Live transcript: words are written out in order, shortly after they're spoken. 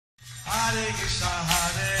Krishna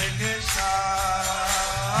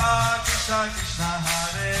Krishna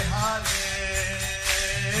Hare Hare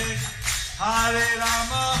Hare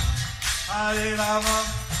Rama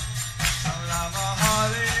Rama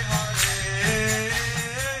Hare Hare.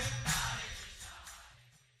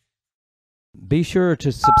 Be sure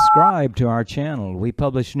to subscribe to our channel. We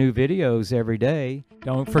publish new videos every day.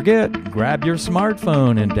 Don't forget, grab your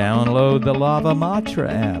smartphone and download the Lava Matra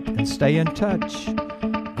app and stay in touch.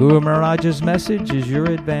 Guru Maharaj's message is your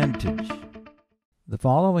advantage. The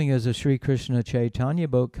following is a Sri Krishna Caitanya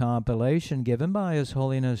book compilation given by His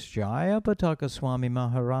Holiness Jayapataka Swami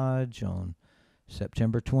Maharaj on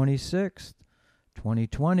September 26th,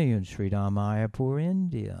 2020 in Sri Mayapur,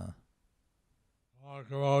 India.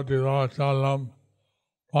 Bhagavati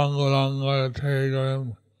Panguranga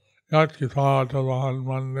Tegaram Yatkitata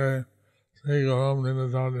Vahanmande Segaram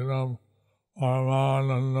Dinadadinam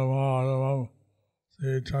Paramanandavadavam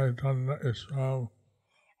Sri Chaitanya Isram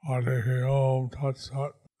Adahi Om Tat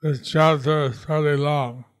Sat. This chapter is fairly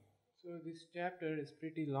long. So this chapter is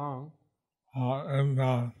pretty long. And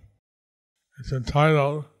it's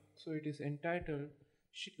entitled. So it is entitled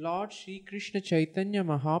Lord Sri Krishna Chaitanya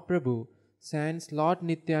Mahaprabhu sends Lord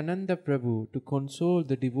Nityananda Prabhu to console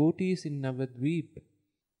the devotees in Navadvipa.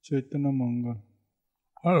 Chaitanya Manga.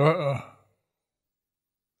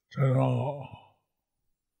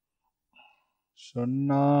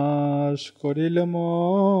 সন্ন্যাস করিল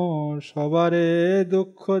মোর সবারে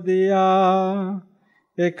দুঃখ দিয়া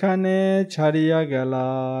এখানে ছাড়িয়া গেলা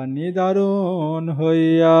নিদারুণ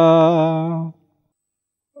হইয়া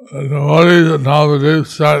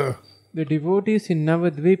The devotees in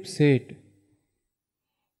Navadvipa said,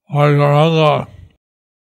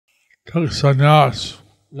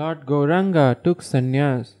 Lord Gauranga took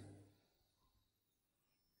sannyas,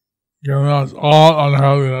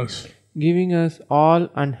 giving us all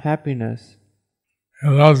unhappiness. He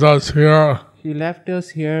left us here. He left us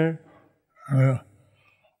here.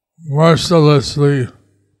 Mercilessly,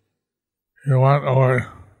 he went away.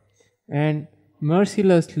 And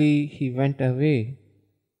mercilessly he went away.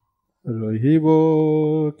 রহিব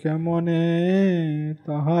কেমনে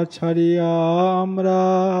তাহা ছাড়িয়া আমরা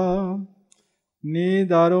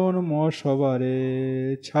নিদারুণ মশবারে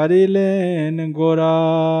ছাড়িলেন গোরা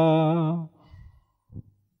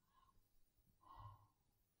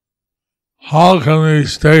How can we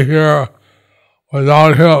stay here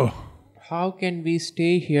without him? How can we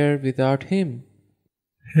stay here without him?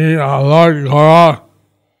 He, Lord Gaura.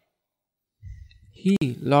 He,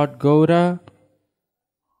 Lord Gaura,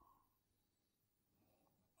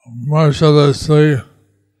 mercilessly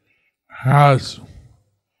has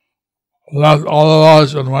left all of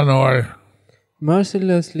us and went away.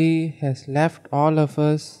 Mercilessly has left all of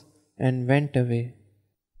us and went away.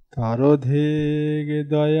 তারোধিগ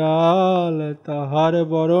Dayal তাহার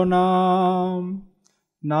বড় নাম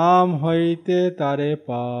নাম হইতে তারে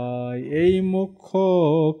পাই এই মুখ্য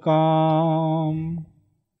কাম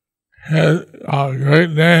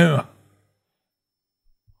great name.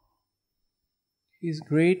 His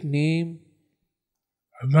great name.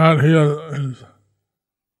 And that he is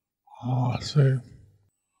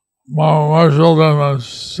more merciful than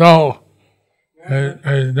himself.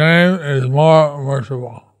 His name is more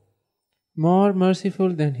merciful. More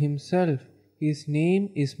merciful than himself. His name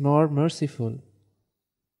is more merciful.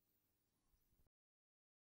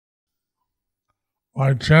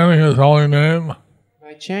 By chanting his holy name,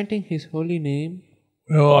 by chanting his holy name,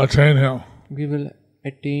 we will attain him. We will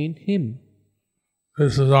attain him.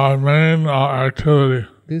 This is our main activity.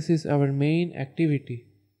 This is our main activity.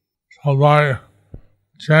 So by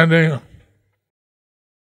chanting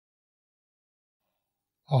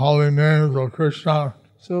the holy names of Krishna,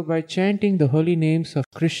 so by chanting the holy names of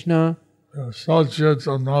Krishna, the associates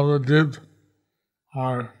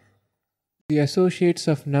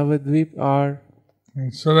of Navadvipa are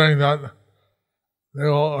considering that they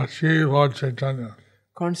will achieve Lord Chaitanya.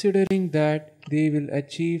 Considering that they will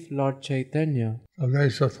achieve Lord Chaitanya. So they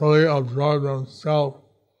should fully absorb themselves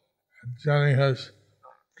in chanting his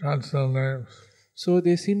transcendental names. So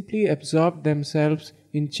they simply absorb themselves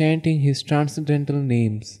in chanting his transcendental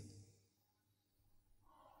names.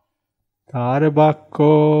 তার বাক্য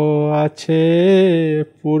আছে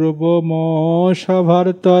পূর্ব সভার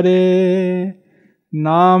তরে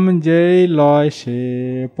নাম যেই লয় সে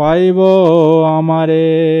পাইব আমারে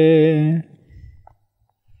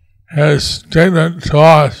His statement to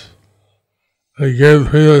us that he gave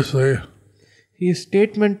previously. His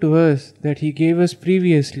statement to us that he gave us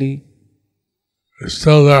previously is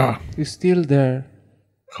still there. Is still there.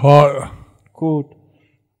 Quote.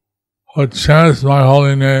 Who chants my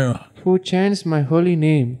holy name. Who chants my holy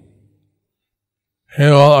name. he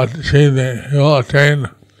will achieve me. He will attain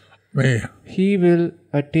me. He will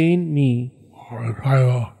attain me.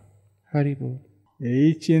 Revival. Haribol. এই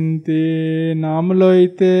চিন্তে নাম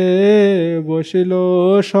লইতে বসিল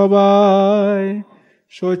সবাই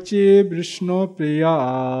সচিব বিষ্ণু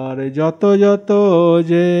প্রিয়ার যত যত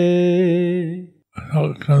যে So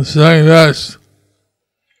considering this,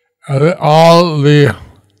 all the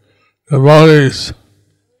devotees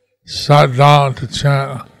sat down to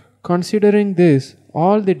chant Considering this,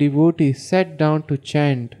 all the devotees sat down to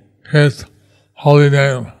chant His holy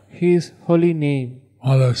name. His holy name.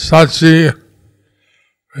 Mother Sachi,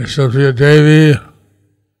 Vishnupriya Devi,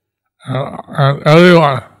 and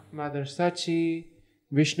everyone Mother Sachi,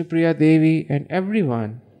 Vishnupriya Devi, and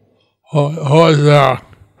everyone who was there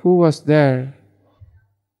who was there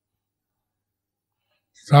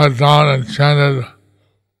sat down and chanted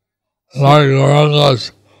Lord Gauranga's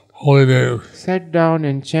holy names. sat down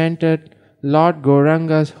and chanted Lord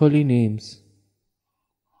Gauranga's holy names.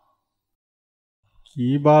 কি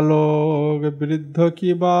বালক বৃদ্ধ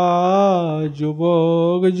কি বা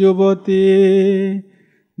যুবক যুবতী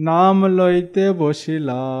নাম লইতে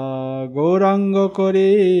বসিলা গৌরাঙ্গ করে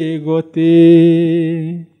গতি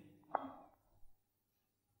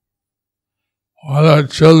Whether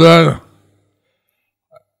children,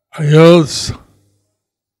 youths,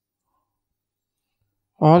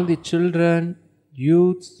 All the children,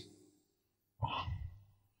 youths,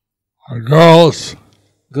 girls,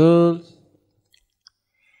 girls,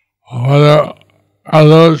 whether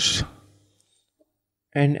others,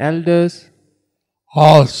 and elders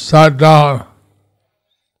all sat down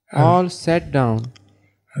all sat down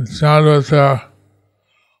and chanted with their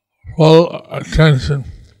full attention.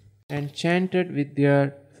 and chanted with their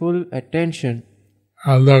full attention.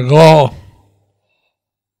 And the goal,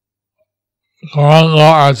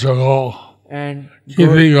 Gauranga as a goal, And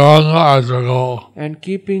keeping Gauranga as a goal. and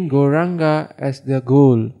keeping Gauranga as the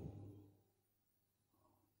goal.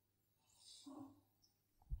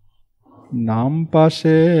 নাম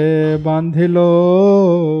পাশে বান্ধিল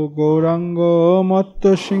গৌরাঙ্গ মত্ত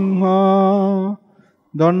সিংহ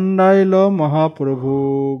দণ্ডাইল মহাপ্রভু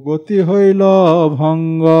গতি হইল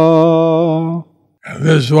ভঙ্গ In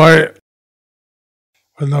this way,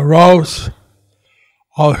 with the robes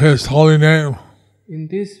of His holy name, In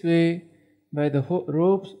this way, by the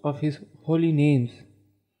robes of His holy names,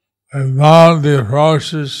 they bound the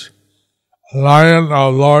ferocious lion of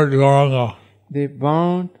Lord Gauranga. they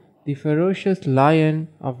bound the ferocious lion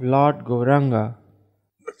of Lord Gauranga.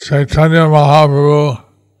 Caitanya Mahaprabhu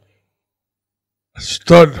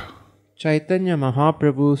stood. Caitanya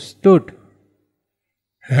Mahaprabhu stood.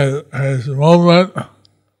 His movement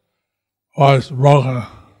was broken.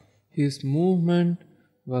 His movement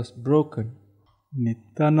was broken.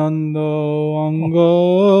 Nityananda অঙ্গ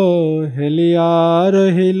হেলিয়া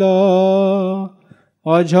রহিল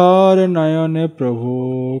অঝর নয়নে প্রভু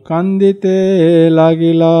কান্দিতে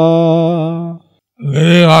লাগিলা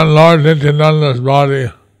Leaning on Lord Nityananda's body,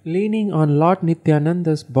 Leaning on Lord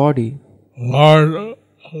Nityananda's body, Lord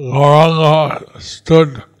Gauranga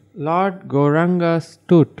stood, Lord Gauranga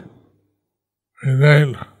stood.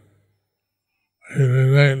 remained. He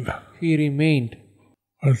remained. He remained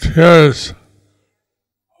With tears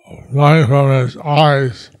flowing from his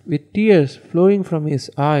eyes, with tears flowing from his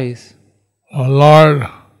eyes. the Lord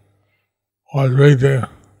was weeping.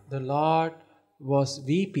 The Lord was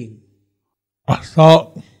weeping. So,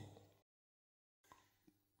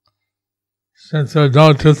 since there's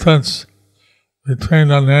no difference between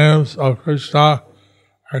the names of Krishna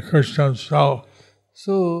and Krishna himself,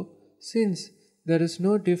 So, since there is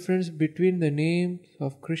no difference between the names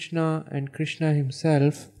of Krishna and Krishna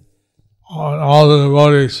himself, all the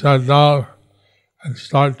devotees sat down and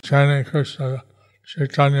started chanting Krishna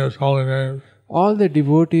Chaitanya's holy name. all the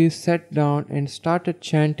devotees sat down and started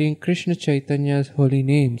chanting Krishna Chaitanya's holy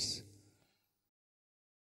names.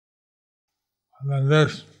 And then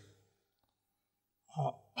this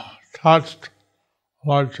touched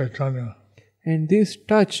Lord Chaitanya, And this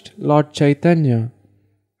touched Lord Chaitanya,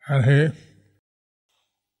 and he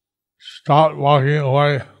stopped walking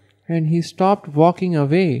away, and he stopped walking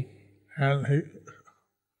away, and he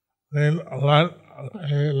leaned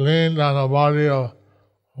on the body of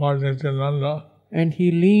Lord Nityananda and he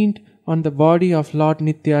leaned on the body of Lord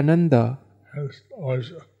Nityananda, and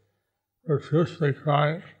was profusely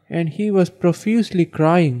crying. and he was profusely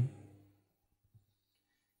crying.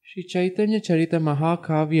 Sri Chaitanya Charita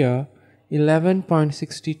Mahakavya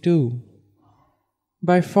 11.62.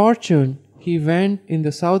 By fortune, he went in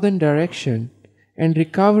the southern direction and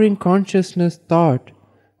recovering consciousness thought,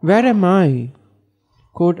 "Where am I?"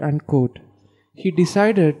 Quote unquote. He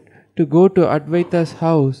decided to to go to Advaita's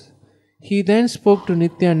house. He then spoke to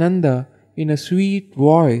Nityananda in a sweet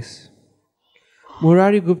voice.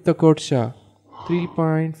 Murari Gupta Kotsha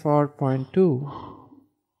 3.4.2.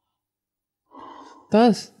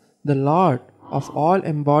 Thus, the Lord of all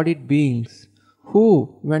embodied beings, who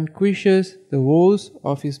vanquishes the woes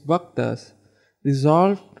of his bhaktas,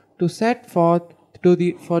 resolved to set forth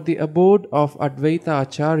for the abode of Advaita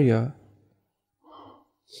Acharya.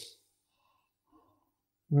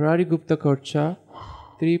 Murari Gupta Kotsha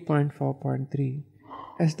 3.4.3.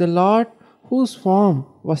 As the Lord, whose form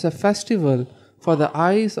was a festival for the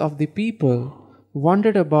eyes of the people,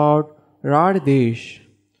 wandered about Radhesh,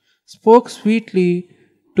 spoke sweetly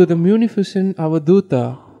to the munificent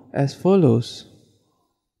Avaduta as follows.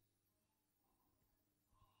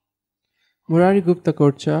 Murari Gupta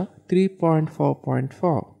Kotsha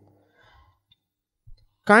 3.4.4.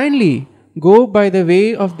 Kindly go by the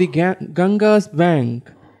way of the Ganga's bank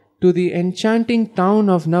to the enchanting town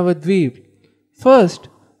of Navadvipa. First,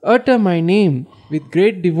 utter my name with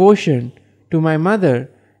great devotion to my mother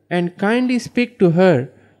and kindly speak to her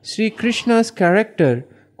Sri Krishna's character,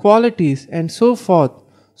 qualities and so forth,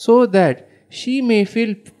 so that she may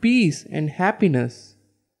feel peace and happiness.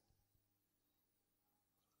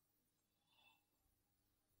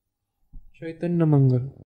 Chaitanya Mangal.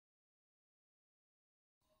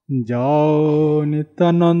 যাও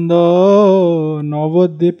নিত্যানন্দ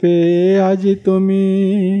নবদ্বীপে আজি তুমি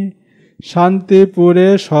শান্তিপুরে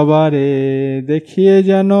সবারে দেখিয়ে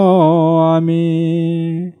যেন আমি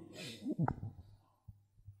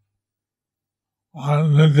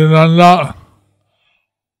Nityananda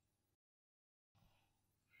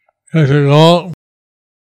is to go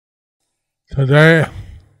today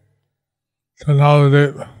to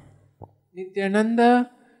Navadvipa. Nityananda,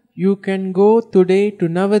 you can go today to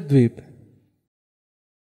Navadvipa.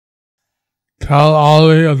 Tell all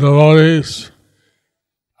the devotees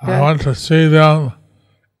I want to see them,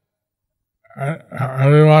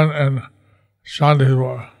 everyone in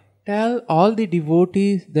Shantipur. Tell all the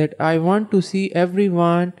devotees that I want to see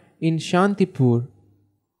everyone in Shantipur.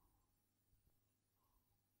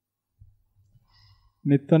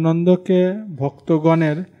 নিত্যানন্দকে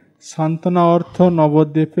ভক্তগণের সান্ত্বনা অর্থ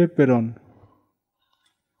নবদ্বীপে প্রেরণ।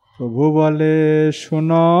 প্রভু বলে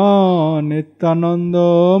শোন নিত্যানন্দ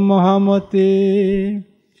মহামতি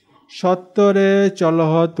সত্তরে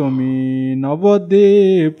চলহ তুমি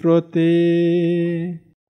নবদ্বীপ প্রতি।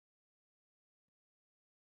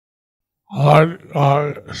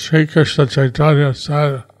 Sri Krishna Caitanya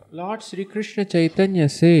said, Lord Sri Krishna Chaitanya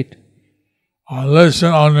said,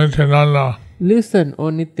 listen, O Nityananda, Listen, O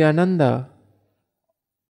Nityananda,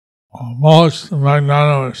 most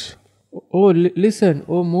magnanimous. Listen,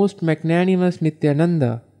 O most magnanimous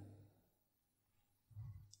Nityananda.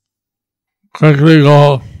 Quickly go.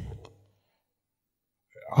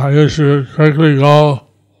 You should quickly go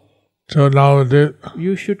to Navadvip.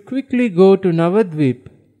 You should quickly go to Navadvip.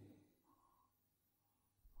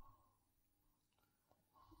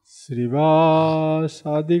 Srivas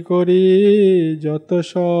আদি করি যত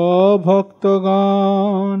সব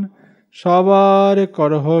ভক্তগণ সবার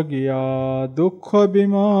করহ গিয়া দুঃখ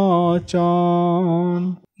বিমোচন।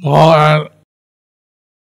 And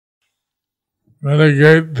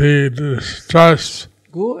mitigate the distress.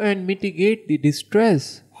 Go and mitigate the distress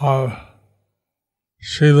Of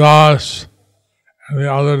Srivas and the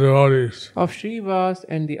other devotees. Of Srivas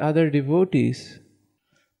and the other devotees.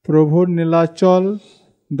 প্রভুর নীলাচল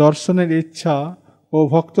দর্শনের ইচ্ছা ও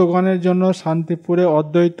ভক্তগণের জন্য শান্তিপুরে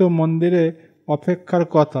অদ্বৈত মন্দিরে অপেক্ষার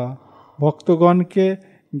কথা ভক্তগণকে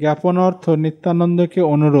জ্ঞাপনার্থ নিত্যানন্দকে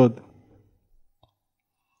অনুরোধ।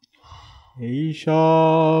 এই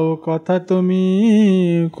সব কথা তুমি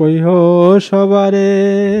কইহ সবারে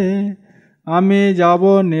আমি যাব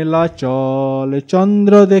নীলাচল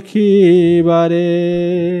চন্দ্র দেখিবারে।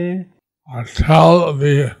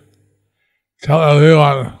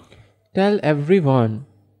 Tell everyone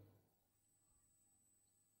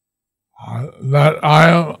that I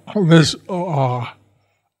am this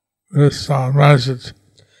message.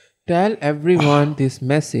 Tell everyone this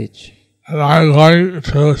message. And I'm going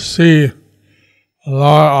to see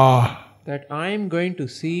Lord. That I am going to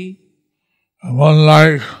see one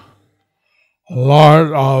like Lord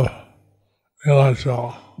of Nilachal.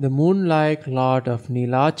 The moon-like Lord of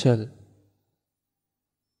Nilachal.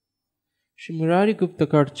 Shri Murari Gupta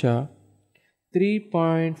Karcha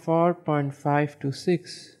 3.4.5 to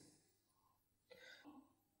 6.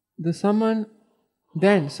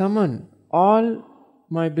 Then summon all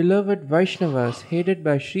my beloved Vaishnavas headed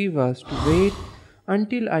by Srivas to wait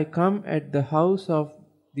until I come at the house of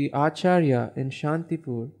the Acharya in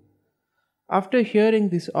Shantipur. After hearing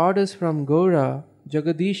these orders from Gaura,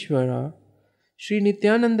 Jagadishwara, Sri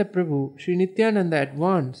Nityananda Prabhu, Sri Nityananda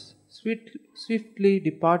advanced, swiftly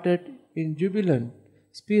departed in jubilant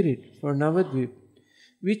spirit for Navadvip,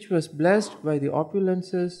 which was blessed by the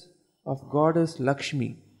opulences of goddess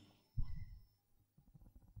Lakshmi.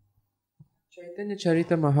 Chaitanya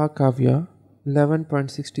Charita Mahakavya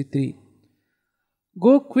 11.63.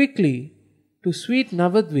 Go quickly to sweet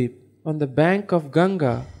Navadvip on the bank of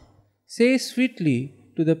Ganga. Say sweetly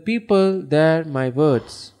to the people there my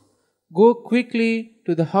words. Go quickly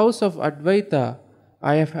to the house of Advaita.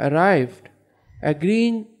 I have arrived.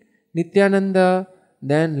 Agreeing, Nityananda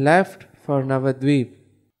then left for Navadvip.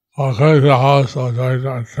 I'll go to the house of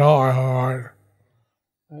Advaita until I arrive.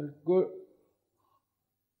 I'll go.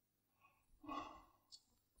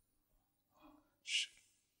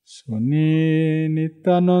 শুনি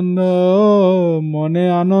নিত্যানন্দ মনে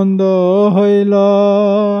আনন্দ হইল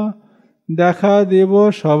দেখা দেব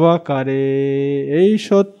সবাকারে এই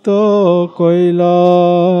সত্য কইল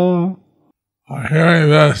Hearing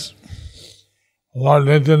this, Lord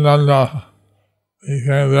Nityananda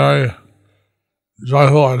became very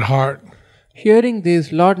joyful at heart. Hearing this,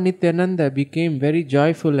 Lord Nityananda became very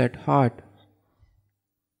joyful at heart.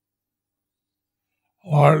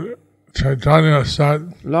 Lord Caitanya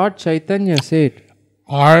said, Lord Chaitanya said,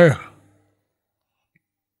 I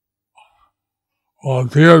will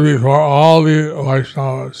appear before all the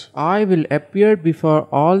Vaishnavas. I will appear before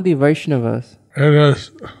all the Vaishnavas. It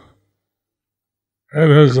is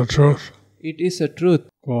the truth. It is a truth.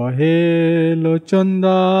 কহে লোচন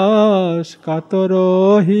দাস কাতর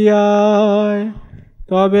হিয়ায়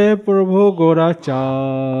তবে প্রভু গোরা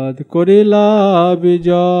চাঁদ করিলা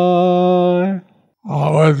বিজয়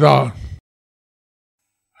With a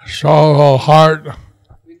sorrowful heart,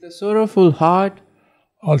 With a sorrowful heart,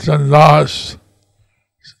 Lochan Das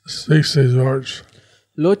speaks these words.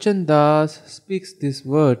 Lochan Das speaks these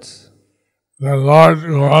words. Then Lord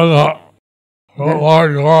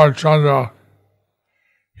Gaurachandra,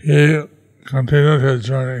 he continued his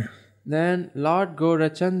journey. Then Lord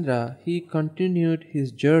Gaurachandra, he continued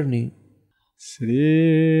his journey. Shri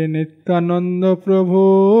Nityananda প্রভু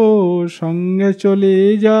সঙ্গে চলি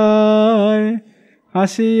যায়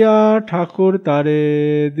হাসিয়া ঠাকুর তারে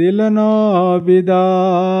দিলেন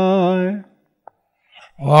বিদায়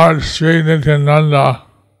Lord Sri Nityananda,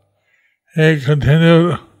 he continued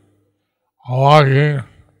walking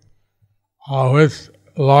with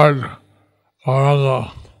Lord Gauranga.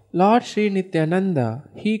 Lord Sri Nityananda,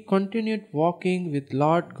 he continued walking with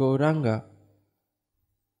Lord Gauranga.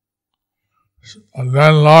 And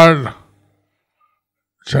then Lord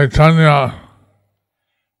Caitanya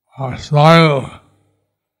smiled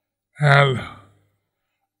and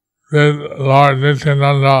bid Lord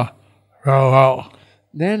Nityananda farewell.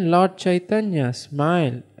 Then Lord Chaitanya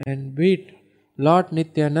smiled and bid Lord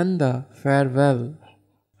Nityananda farewell.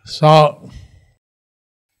 So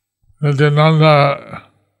Nityananda,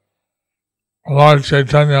 Lord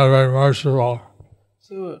Chaitanya are very merciful.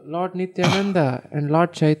 So Lord Nityananda and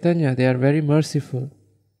Lord Chaitanya, they are very merciful.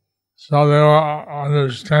 So they were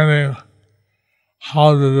understanding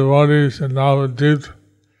how the devotees in Navadvipa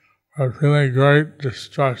are feeling great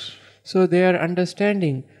distress. So they are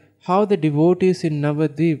understanding how the devotees in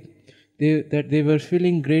Navadvipa, that they were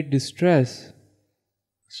feeling great distress.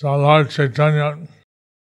 So Lord Chaitanya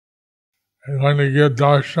is going to give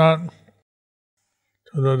darshan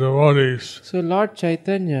to the devotees. So Lord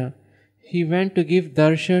Chaitanya, he went to give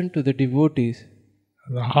darshan to the devotees.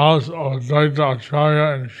 In the house of Advaita Acharya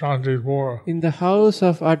in Shantipur. In the house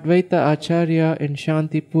of Advaita Acharya in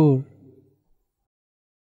Shantipur.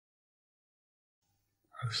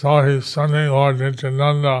 So he's sending Lord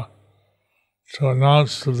Nityananda to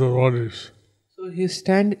announce to the devotees. So he is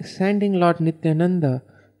sending Lord Nityananda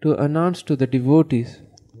to announce to the devotees.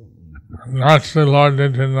 Naturally, Lord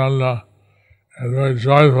Nityananda is very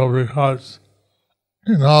joyful because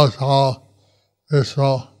he knows how this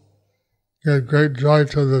will give great joy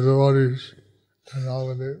to the devotees in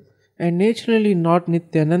Navadvipa. And naturally, Lord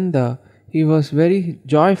Nityananda, he was very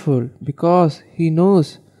joyful because he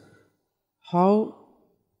knows how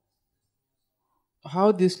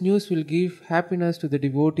this news will give happiness to the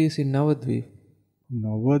devotees in Navadvipa.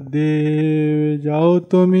 Nabadwip যাও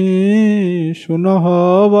তুমি শুনহ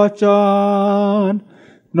বচন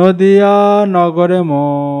নদিয়া নগরে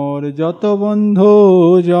মোর যত বন্ধু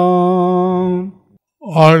জন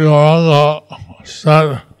Lord Gauranga said,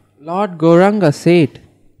 Lord Gauranga said,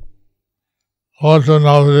 Go to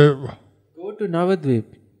Navadvipa. Go to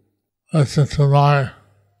Navadvipa. Listen to my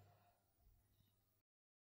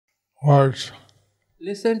words.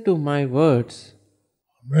 Listen to my words.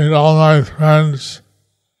 meet all my friends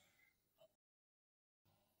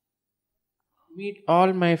Meet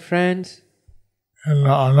all my friends in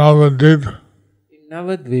Navadvipa. in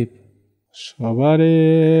Navadvip. সবারে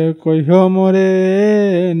কইহ মোরে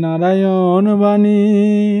নারায়ণ বাণী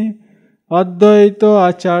অদ্বৈত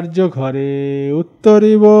আচার্য ঘরে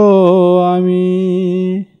উত্তরিব আমি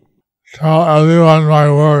Tell everyone my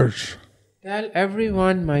words Tell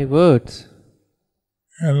everyone my words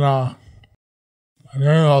in the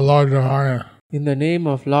name of Lord Narayan. in the name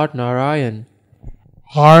of Lord Narayan.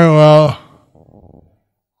 I will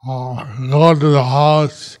go to the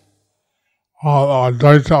house of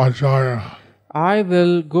Advaita Acharya. I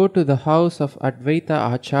will go to the house of Advaita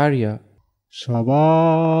Acharya.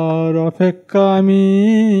 সবার অপেক্ষা আমি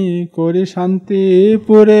করি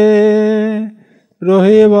শান্তিপুরে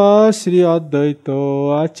রহিবা শ্রী অদ্বৈত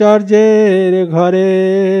আচার্যের ঘরে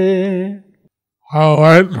I'll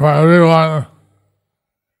wait for everyone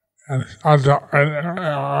in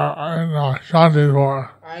Shantipur.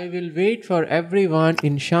 I will wait for everyone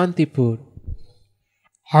in Shantipur.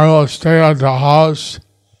 I will stay at the house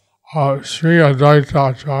of Sri Advaita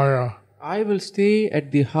Acharya. I will stay at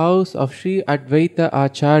the house of Sri Advaita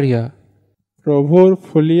Acharya. প্রভুর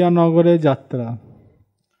ফুলিয়া নগরে যাত্রা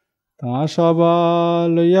তা সবা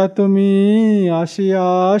লইয়া তুমি আসিয়া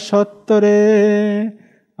সত্তরে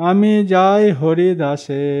আমি যাই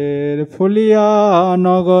হরিদাসের ফুলিয়া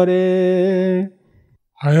নগরে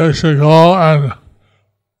I used to go and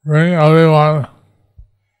bring everyone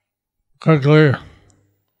quickly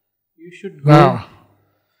You should there. go.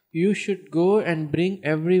 You should go and bring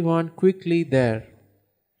everyone quickly there.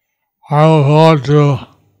 I will go to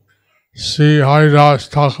see Haridas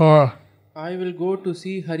Thakur I will go to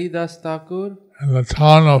see Haridas Thakur in the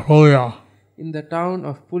town of Hulia. in the town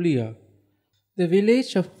of Pulia. The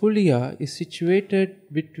village of Pulia is situated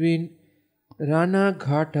between Rana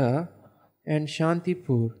Ghata and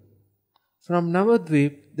Shantipur. From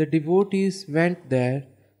Navadvip, the devotees went there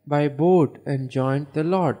by boat and joined the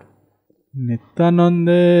Lord.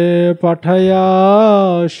 নিত্যানন্দে পাঠাইয়া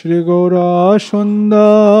শ্রী গৌর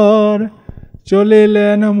সুন্দর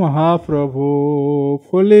চলিলেন মহাপ্রভু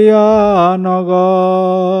ফুলিয়া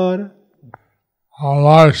নগর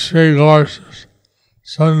Lord Sri Gaur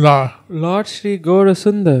Sundar Lord Sri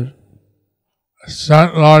Gaurasundar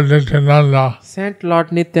sent Lord Nityananda, sent Lord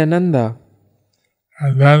Nityananda,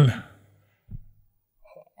 and then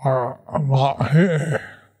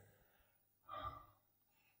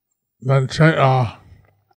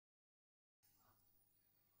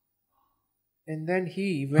and then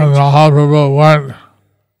he and went. Mahaprabhu went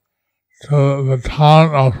to the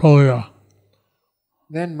town of Hulia.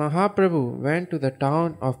 Then Mahaprabhu went to the town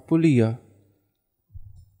of Pulia.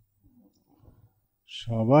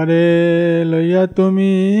 সবারে লইয়া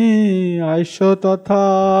তুমি আইস তথা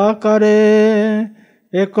করে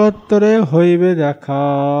একত্রে হইবে দেখা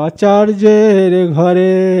আচার্যের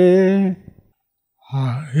ঘরে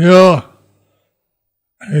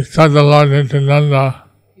He said to Lord Nityananda,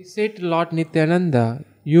 He said to Lord Nityananda,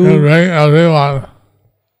 you bring everyone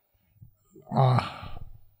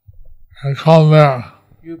and come there.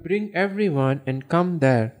 You bring everyone and come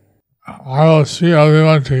there. I will see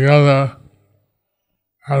everyone together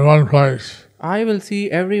at one place. I will see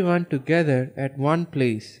everyone together at one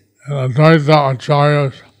place. In Advaita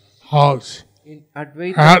Acharya's house. In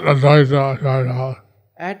Advaita, At Advaita Acharya's house.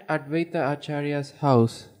 at Advaita Acharya's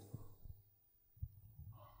house.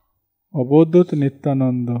 অবধূত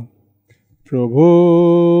Nityananda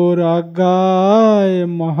প্রভুর আজ্ঞায়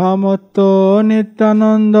মহামত্ত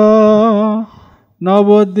নিত্যানন্দ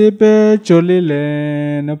নবদ্বীপে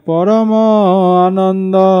চলিলেন পরম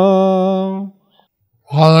আনন্দ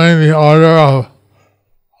Following the order of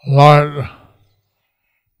Lord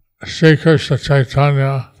Sri Krishna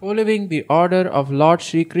Caitanya, Following the order of Lord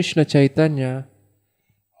Sri Krishna Caitanya,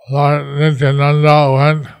 Lord Nityananda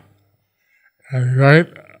went in great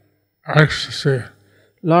ecstasy.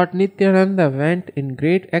 Lord Nityananda went in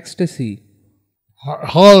great ecstasy.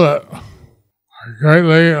 Hold it.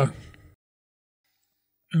 Greatly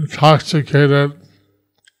intoxicated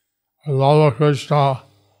with love of Krishna,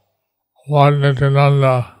 Lord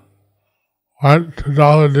Nityananda went to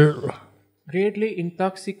Navadvipa. Greatly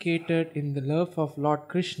intoxicated in the love of Lord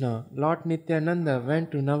Krishna, Lord Nityananda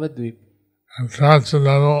went to Navadvip in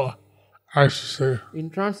transcendental ecstasy. in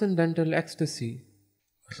transcendental ecstasy.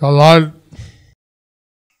 So Lord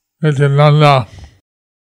Nityananda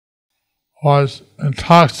was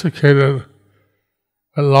intoxicated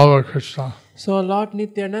with love of Krishna. So Lord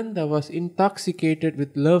Nityananda was intoxicated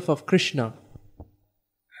with love of Krishna.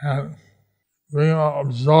 And being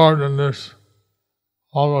absorbed in this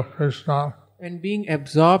love of Krishna, And being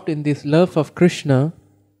absorbed in this love of Krishna,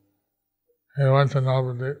 he went to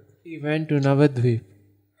Navadvipa. he went to Navadvipa.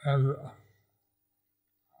 And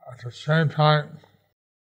at the same time,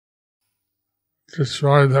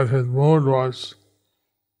 described that his mood was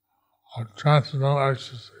of transcendental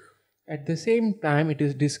ecstasy. At the same time, it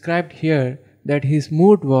is described here that his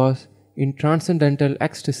mood was in transcendental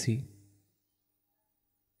ecstasy.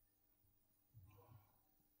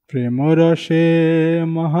 প্রেমরসে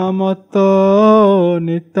মহামত্ত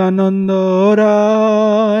Nityananda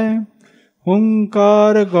রায়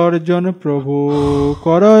হুঙ্কার গর্জন প্রভু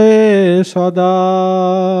করয়ে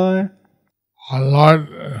সদায় Our Lord,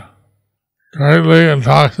 greatly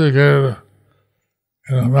intoxicated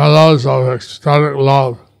in the mellows of ecstatic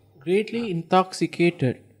love, Greatly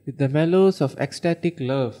intoxicated with the mellows of ecstatic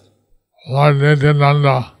love, Lord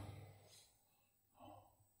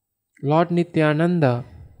Nityananda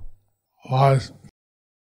was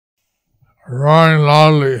roaring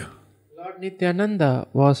loudly Lord Nityananda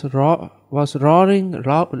was roaring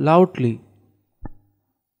loudly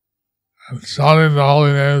and shouting the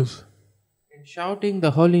holy names and shouting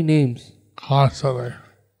the holy names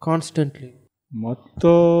constantly. মত্ত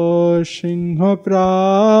সিংহ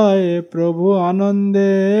প্রায় প্রভু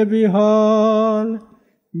আনন্দে বিহল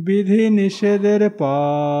বিধি নিষেধের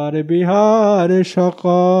পার বিহার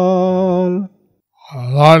সকল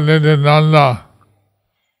Lord Nityananda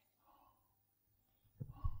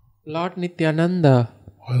Lord Nityananda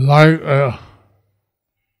was like an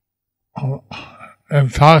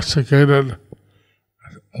intoxicated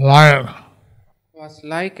lion, was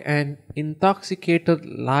like an intoxicated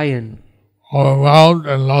lion, overwhelmed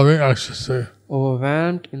in loving ecstasy.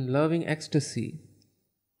 overwhelmed in loving ecstasy.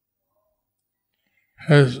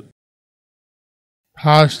 His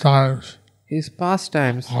pastimes His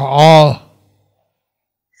pastimes are all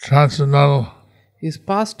transcendental His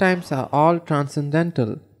pastimes are all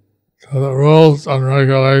transcendental to the rules and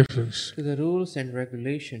regulations. to the rules and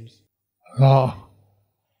regulations. Now,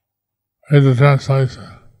 read the translation.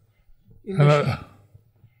 In And the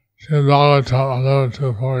it Bhagavatam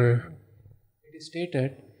 11:248. It is stated,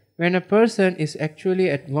 when a person is actually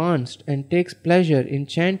advanced and takes pleasure in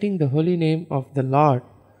chanting the holy name of the Lord,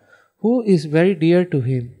 who is very dear to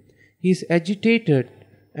him, he is agitated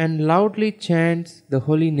and loudly chants the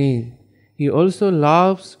holy name. He also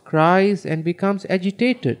laughs, cries, and becomes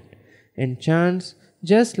agitated, and chants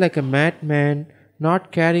just like a madman,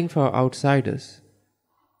 not caring for outsiders.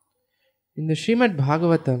 In the Srimad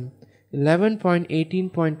Bhagavatam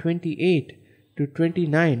 11.18.28 to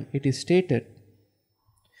 29, it is stated,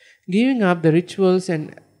 giving up the rituals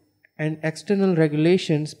and external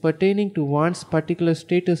regulations pertaining to one's particular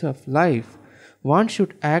status of life, one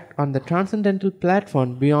should act on the transcendental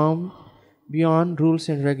platform beyond rules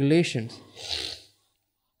and regulations.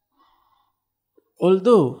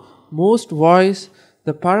 Although most voice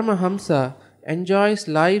the Paramahamsa enjoys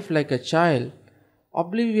life like a child,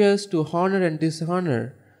 oblivious to honor and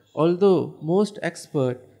dishonor. Although most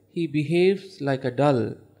expert, he behaves like a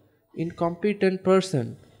dull, incompetent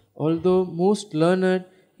person. Although most learned,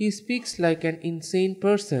 he speaks like an insane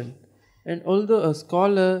person. And although a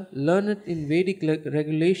scholar learned in Vedic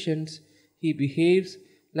regulations, he behaves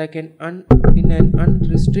like in an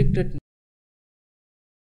unrestricted.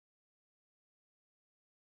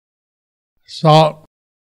 So,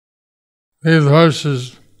 these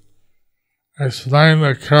verses explain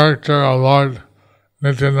the character of Lord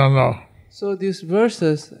Nityananda. So these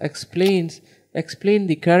verses explain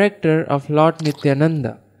the character of Lord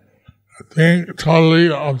Nityananda. Being totally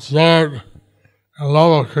absorbed in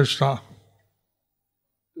love of Krishna.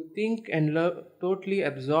 To think and totally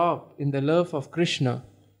absorbed in the love of Krishna.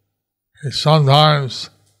 He sometimes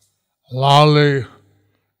loudly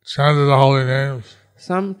chanted the holy names.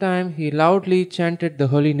 Sometimes he loudly chanted the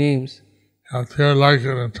holy names. He appeared like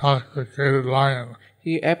an intoxicated lion.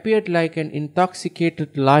 He appeared like an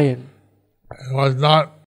intoxicated lion. He was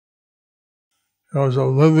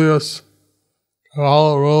oblivious to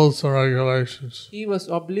all the rules and regulations. He was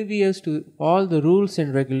oblivious to all the rules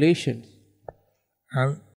and regulations.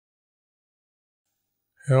 And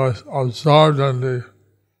he was absorbed in the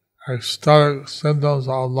ecstatic symptoms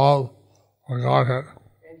of love for Godhead.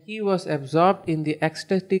 And he was absorbed in the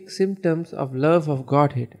ecstatic symptoms of love of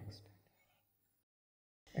Godhead.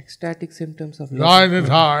 Ecstatic symptoms of love. Jai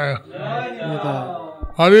Nitai.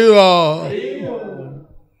 Hariva.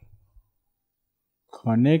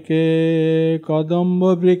 ক্ষণেকে কদম্ব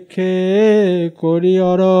বৃক্ষে করি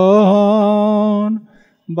অরহন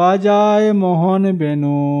বাজায় মোহন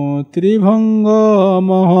বেনু ত্রিভঙ্গ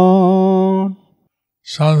মোহন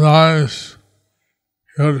Sometimes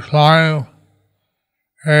he would climb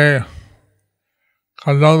a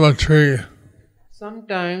kadamba tree.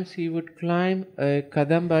 Sometimes he would climb a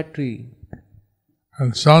kadamba tree.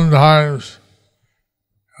 And sometimes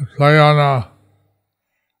play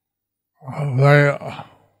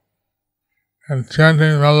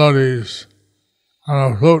enchanting melodies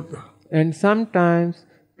on a flute. And sometimes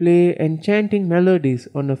play enchanting melodies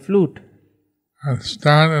on a flute. And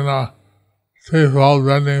stand in a threefold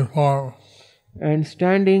bending form. And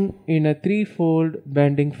standing in a threefold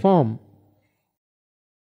bending form.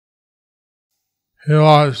 He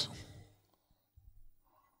was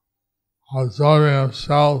absorbing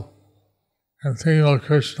himself in thinking of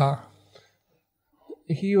Krishna.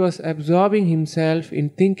 He was absorbing himself in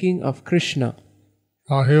thinking of Krishna.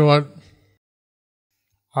 Now he would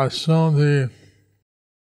assume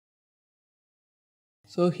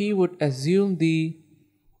the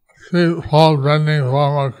threefold bending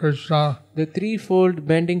form of Krishna. The threefold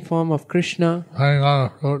bending form of Krishna Playing on a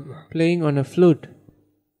flute. Playing on a flute.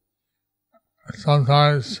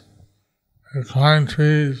 Sometimes he climbed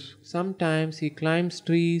trees. Sometimes he climbs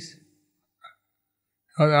trees.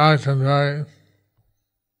 He would act in very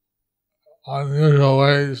unusual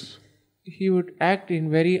ways. He would act in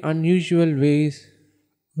very unusual ways.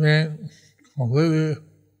 Being completely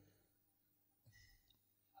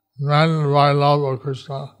maddened by love of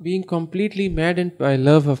Krishna. Being completely maddened by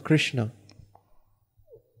love of Krishna.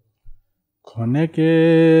 ক্ষণেকে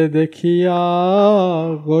দেখিয়া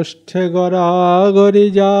গোষ্ঠে গড়াগড়ি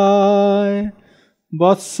যায়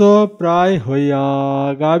বৎস প্রায় হইয়া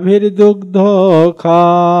গাভীর দুগ্ধ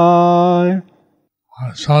খায়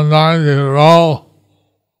Sometimes he would roll.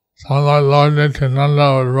 Sometimes Lord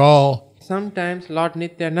Nityananda would roll. Sometimes Lord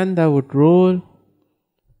Nityananda would roll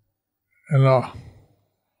In the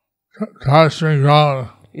pasturing ground.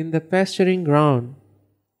 in the pasturing ground.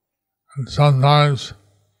 And sometimes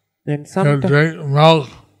And he would drink milk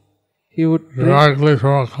he would directly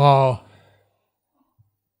from a cow.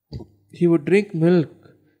 He would drink milk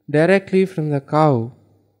directly from the cow.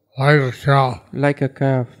 Like a cow. Like a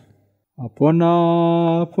calf. আপনা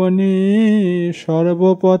আপনি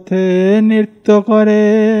সর্বপথে নৃত্য করে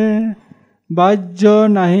বাহ্য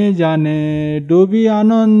নাহি জানে ডুবি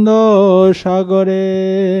আনন্দ সাগরে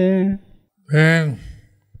Being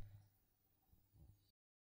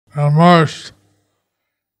immersed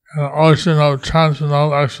in the ocean of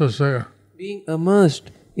transcendental ecstasy. Being immersed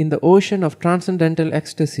in the ocean of transcendental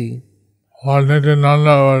ecstasy. Lord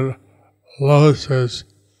Nityananda would lose his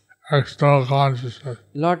external consciousness.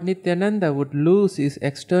 Lord Nityananda would lose his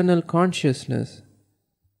external consciousness.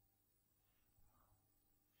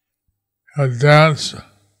 He would dance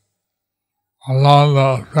along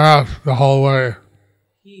the path the whole way.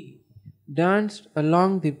 He danced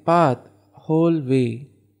along the path whole way.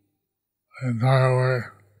 The entire way.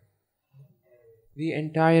 The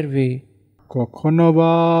entire way. কখনো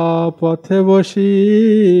বা পথে বসি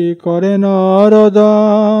করে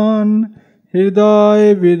নরদন হৃদয়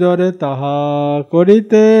বিদরে তাহা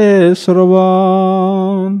করিতে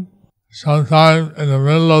শ্রবণ Sometimes in the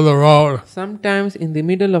middle of the road, Sometimes in the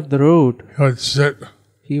middle of the road, he would sit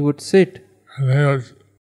he would sit and he would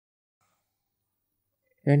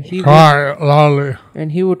and he cry loudly and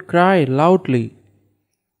he would cry loudly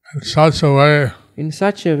in such a way in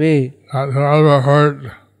such a way that whoever heard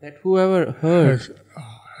whoever heard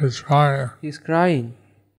his crying his crying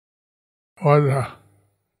would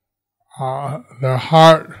their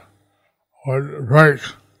heart would break.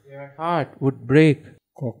 their heart would break.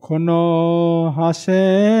 কখনো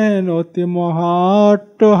হাসেন অতি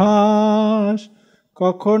মহাট্টহাস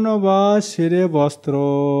কখনো বা শিরে বস্ত্র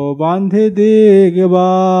বান্ধি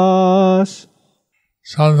দিগবাস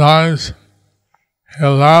Sometimes he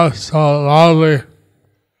laughs so loudly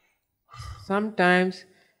Sometimes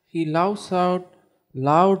he laughs out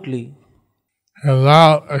loudly. he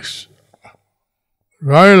laughs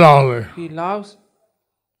very loudly. He laughs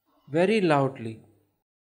very loudly.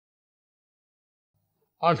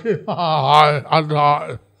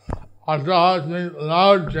 Atahas means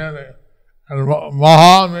loud chanting, and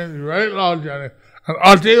Maha means very loud chanting, and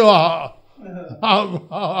Ati Maha.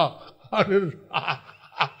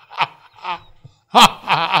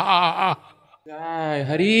 Jai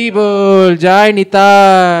Hari Bol, Jai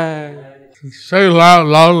Nitai. Say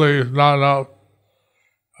loudly is not enough.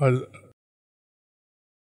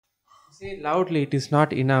 Say loudly, it is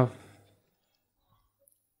not enough.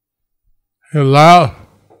 He laughed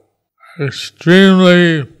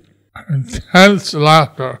extremely intense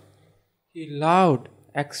laughter. He laughed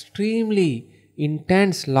extremely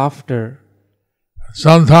intense laughter.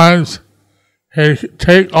 Sometimes he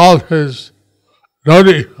take off his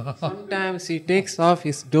dhoti Sometimes he takes off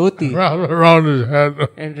his dhoti around his head.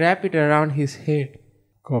 and wrap it around his head.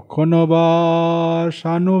 কখনো বা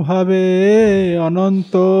সানুভাবে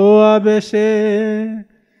অনন্ত আবেশে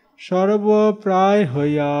সর্বপ্রায়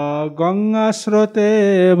হইয়া গঙ্গা স্রোতে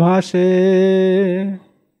ভাসে।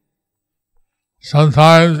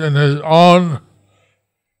 Sometimes in his own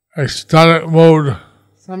ecstatic mood,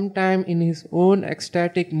 sometime in his own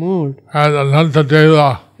ecstatic mood, as Anantadeva,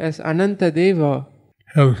 as Anantadeva,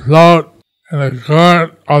 he'll float in the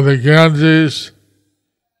current of the Ganges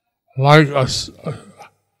like a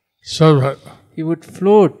serpent. He would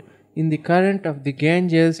float in the current of the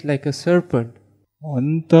Ganges like a serpent.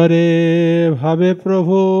 অন্তরে ভাবে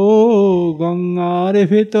প্রভু গঙ্গার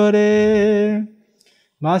ভিতরে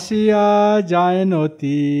ভাসিয়া যায়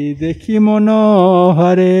নতি দেখি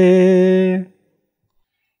মনোহরে।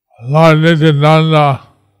 Lord Nityananda,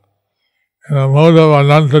 in the mood of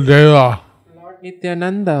Anantadeva, Lord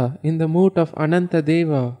Nityananda, in the mood of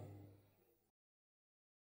Anantadeva,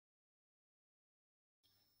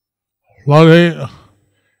 floating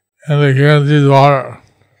in the Ganges water,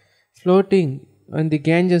 floating on the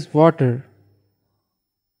Ganges water,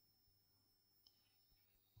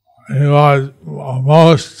 he was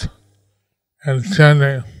most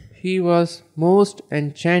enchanting. he was most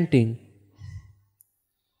enchanting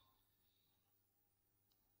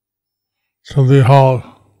to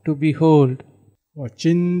behold.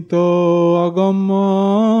 Achinta অগম্য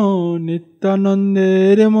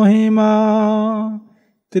নিত্যানন্দের মহিমা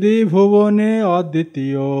ত্রিভুবনে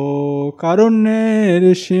অদ্বিতীয় কারুণ্যের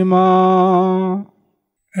সীমা।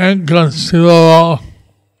 Inconceivable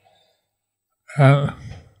and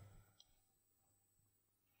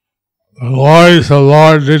the glories of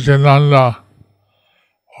Lord Nityananda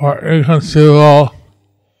are inconceivable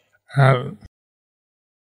and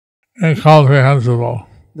incomprehensible.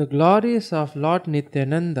 The glories of Lord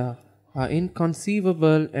Nityananda are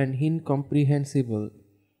inconceivable and incomprehensible.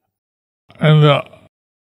 In the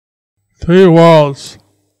three worlds,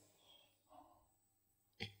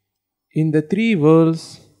 in the three worlds,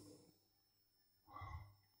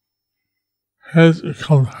 his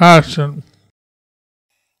compassion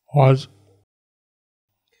was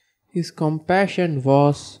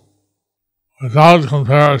without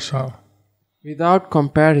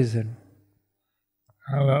comparison.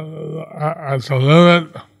 And at the limit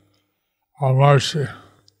of mercy.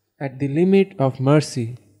 At the limit of mercy.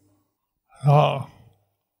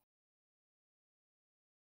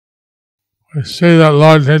 We see that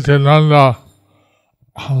Lord Nityananda,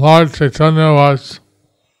 Lord Caitanya was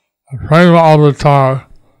a Prema avatar.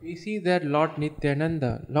 We see that Lord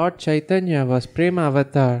Nityananda, Lord Caitanya was Prema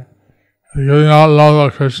avatar. Giving out love of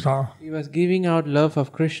Krishna. He was giving out love of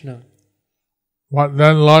Krishna. But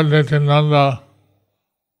then Lord Nityananda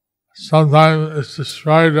sometimes is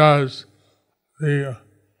described as the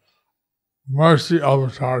mercy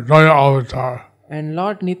avatar, Daya avatar. And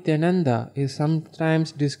Lord Nityananda is sometimes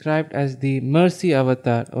described as the mercy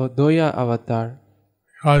avatar or Doya avatar.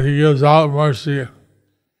 Because he gives out mercy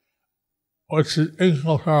which is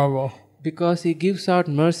incomparable. Because he gives out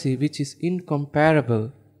mercy which is incomparable.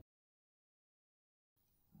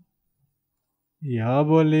 ইহা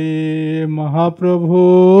বলে মহাপ্রভু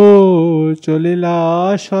চলিলা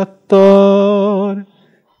সত্তর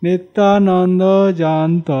নিত্যানন্দ যান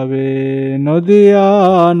তবে নদিয়া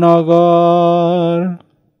নগর।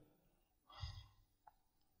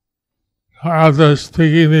 After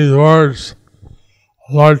speaking these words,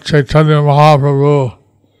 Lord Chaitanya Mahaprabhu,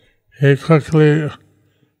 he quickly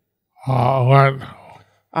went.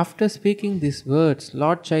 After speaking these words,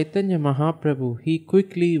 Lord Chaitanya Mahaprabhu, he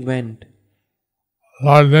quickly went.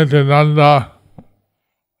 Lord Nityananda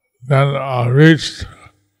then reached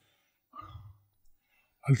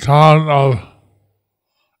the town of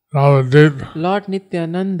Navadvipa. Lord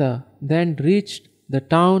Nityananda then reached the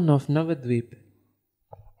town of Navadvipa,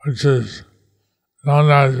 which is known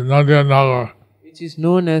as Nityananda. Which is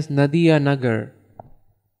known as Nityananda.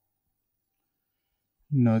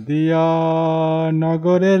 Nadia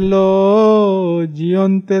নগরের লো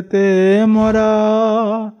জীবন্তেতে মরা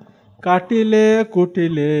কাটিলে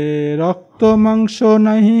কুটিলে রক্ত মাংস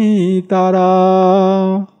নাহি তারা।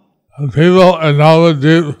 The people in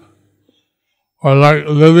Navadvipa were like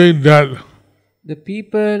living dead. The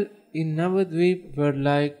people in Navadvipa were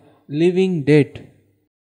like living dead.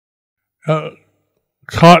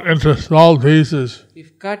 Cut into small pieces. If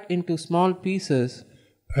cut into small pieces,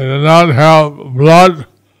 they did not have blood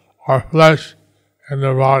or flesh in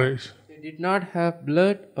their bodies. They did not have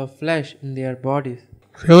blood or flesh in their bodies.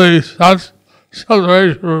 Feeling such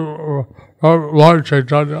separation from Lord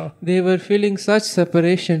Chaitanya. They were feeling such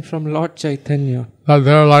separation from Lord Chaitanya. That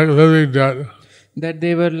they were like living dead. That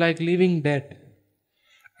they were like living dead.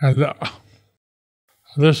 And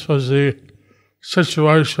This was the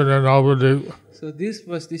situation in Navadvipa So this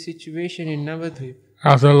was the situation in Navadvipa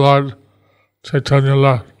after Lord Caitanya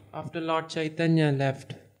left. after Lord Caitanya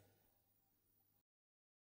left.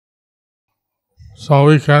 So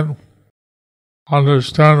we can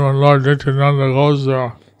understand when Lord Nityananda goes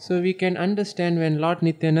there. So we can understand when Lord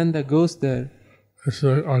Nityananda goes there. It's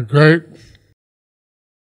a great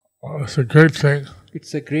thing.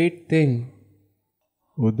 It's a great thing.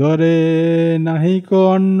 উদরে নাহিক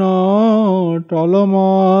অন্ন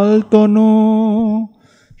টলমল তনু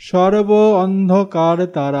সর্ব অন্ধকার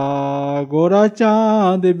তারা গোরা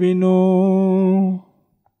চাঁদ Binu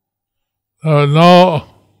No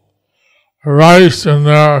rice in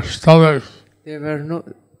their stomachs.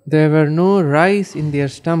 There were no rice in their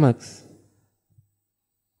stomachs.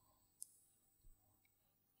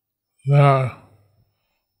 Their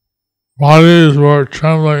bodies were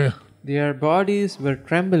trembling. Their bodies were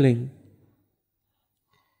trembling.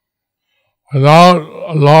 Without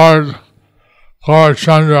Lord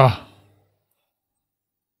Gaurachandra,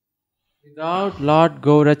 Without Lord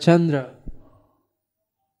Gaurachandra,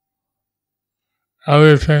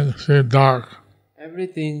 everything seemed dark,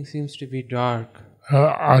 everything seems to be dark.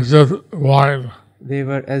 as if blind. They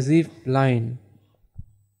were as if blind.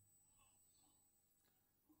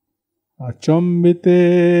 আচম্বিতে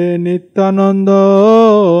নিত্যানন্দ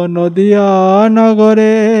নদিয়া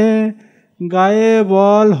নগরে গায়ে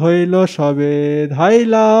বল হইল সবে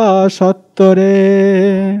ধাইলা সত্তরে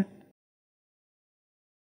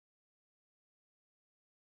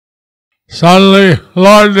Suddenly,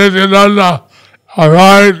 Lord Nityananda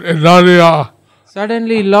arrived in Nadia.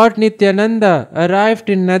 Suddenly, Lord Nityananda arrived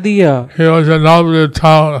in Nadia. He was in Navadvipa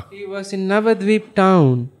town. He was in Navadvip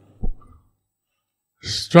town.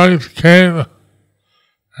 Strength came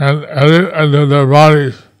and into their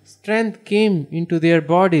bodies, Strength came into their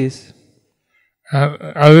bodies. and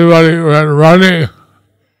everybody went running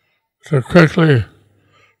quickly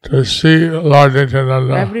to see Lord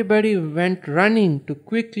Nityananda. Everybody went running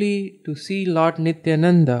quickly to see Lord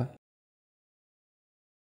Nityananda.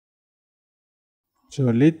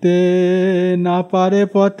 চলিতে না পারে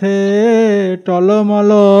পথে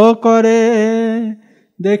টলমল করে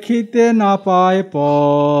দেখিতে না পায়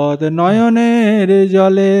পদ নয়নের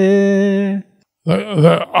জলে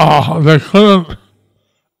They couldn't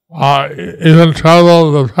even travel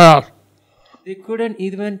the path. They couldn't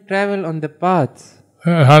even travel on the paths.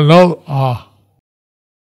 They had no.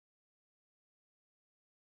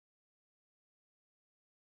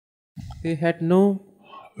 They had no.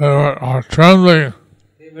 They were trembling.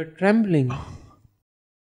 They were trembling.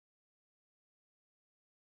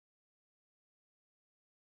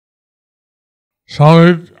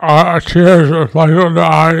 Some tears were flowing from their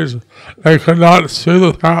eyes. They could not see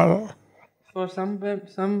the path. For some,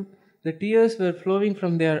 the tears were flowing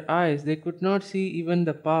from their eyes. They could not see even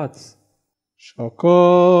the paths.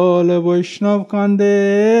 সকল বৈষ্ণব কান্দে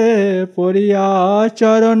পড়িয়া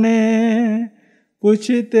চরণে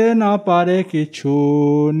পুছিতে না পারে কিছু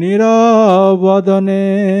নীরবদনে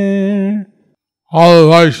All the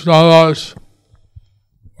Vaishnavas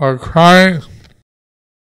were crying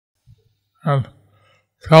and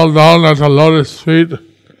fell down at the lotus feet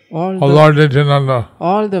of Lord Nityananda.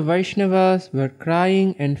 All the Vaishnavas were crying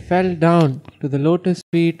and fell down to the lotus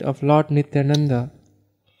feet of Lord Nityananda.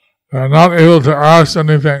 They were not able to ask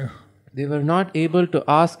anything. They were not able to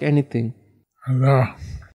ask anything. And their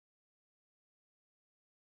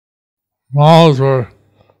mouths were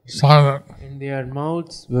silent. And their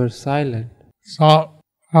mouths were silent. So,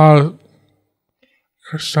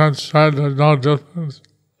 Krishna said there's no difference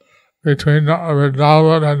between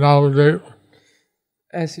Vrindavan and Navadvipa.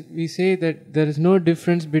 As we say that there is no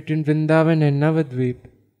difference between Vrindavan and Navadvip.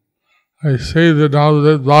 I see the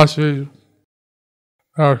Navadvipa Vasis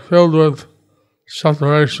are filled with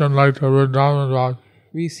separation like the Vrindavan Vasis.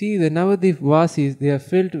 We see the Navadvip Vasis, they are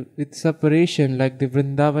filled with separation like the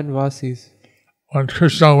Vrindavan Vasis. When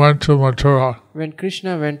Krishna went to Mathura, When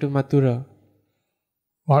Krishna went to Mathura,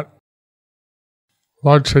 but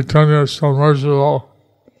Lord Caitanya is so merciful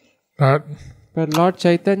that but Lord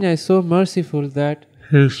Caitanya is so merciful that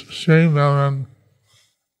he's seeing them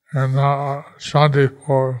in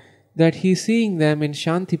Shantipur. he's seeing them in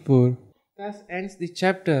Shantipur. Thus ends the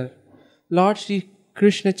chapter. Lord Sri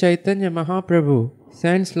Krishna Chaitanya Mahaprabhu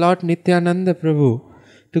sends Lord Nityananda Prabhu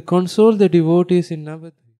to console the devotees in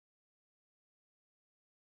Navadvip.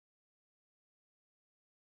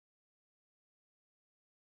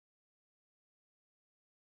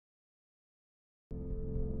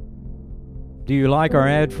 Do you like our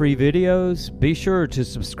ad-free videos? Be sure to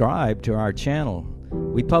subscribe to our channel.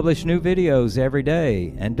 We publish new videos every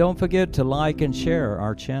day, and don't forget to like and share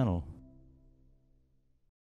our channel.